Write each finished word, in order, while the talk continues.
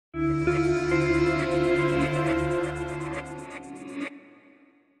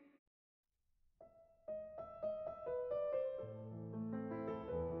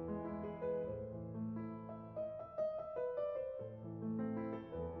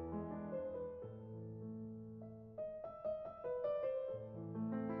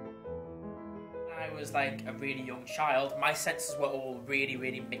I was like a really young child, my senses were all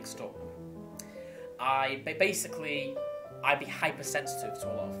really mixed up. I'd be hypersensitive to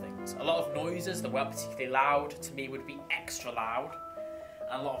a lot of things. A lot of noises that weren't particularly loud to me would be extra loud.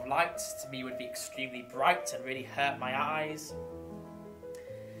 And a lot of lights to me would be extremely bright and really hurt my eyes.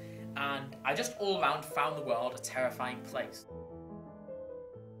 And I just all around found the world a terrifying place.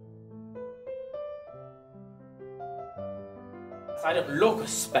 I don't look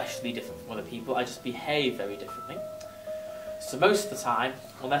especially different from other people, I just behave very differently. So most of the time,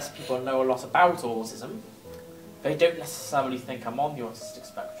 unless people know a lot about autism, they don't necessarily think I'm on the autistic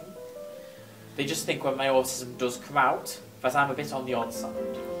spectrum. They just think when my autism does come out, that I'm a bit on the odd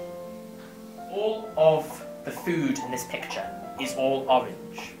side. All of the food in this picture is all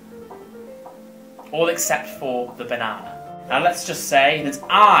orange. All except for the banana. Now let's just say that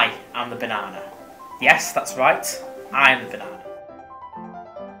I am the banana. Yes, that's right, I am the banana.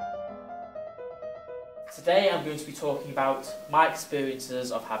 Today I'm going to be talking about my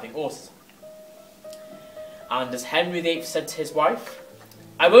experiences of having autism. And as Henry VIII said to his wife,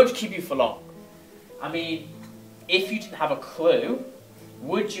 I won't keep you for long. I mean, if you didn't have a clue,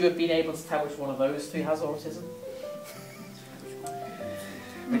 would you have been able to tell which one of those three has autism?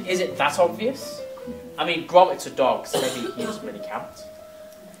 I mean, is it that obvious? I mean, Gromit's a dog, so maybe he doesn't really count.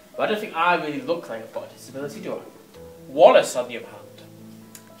 But I don't think I really look like I've got a disability, do I? Wallace, on the other hand,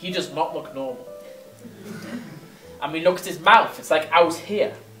 he does not look normal. I mean, look at his mouth, it's like out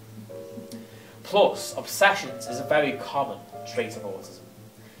here. Plus, obsessions is a very common trait of autism.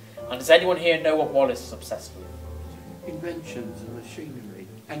 And does anyone here know what Wallace is obsessed with? Inventions and machinery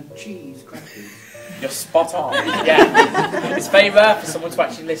and cheese crackers. You're spot on. Yeah, it's very rare for someone to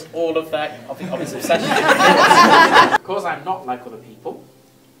actually list all of his obsessions. Because I'm not like other people,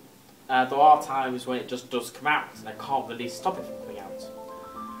 there are times when it just does come out, and I can't really stop it from coming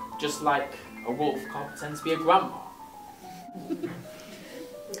out. Just like a wolf can't pretend to be a grandma.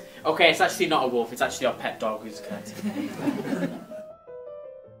 Okay, it's actually not a wolf, it's actually our pet dog who's a curtain.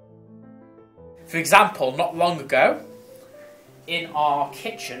 For example, not long ago, in our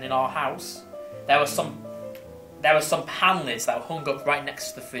kitchen, in our house, there were some pan lids that were hung up right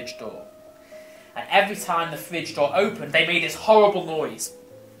next to the fridge door. And every time the fridge door opened, they made this horrible noise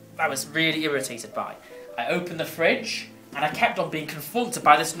that I was really irritated by. I opened the fridge, and I kept on being confronted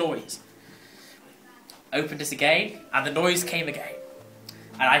by this noise. Opened it again, and the noise came again.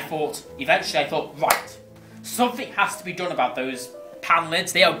 And eventually I thought, right, something has to be done about those pan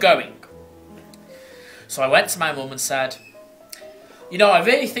lids, they are going. So I went to my mum and said, you know, I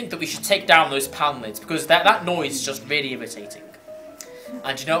really think that we should take down those pan lids because that noise is just really irritating.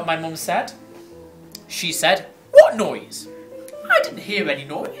 And you know what my mum said? She said, what noise? I didn't hear any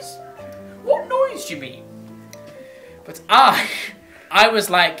noise. What noise do you mean? But I was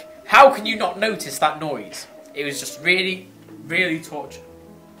like, how can you not notice that noise? It was just really torture.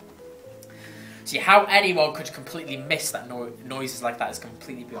 See, how anyone could completely miss that noises like that is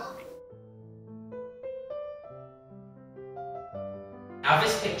completely beyond me. Now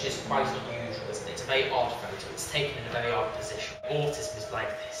this picture is quite unusual, isn't it? It's a very odd photo. It's taken in a very odd position. Autism is like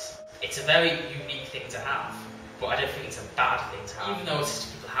this. It's a very unique thing to have, but I don't think it's a bad thing to have. Even though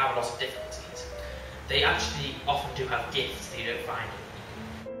autistic people have a lot of difficulties, they actually often do have gifts that you don't find in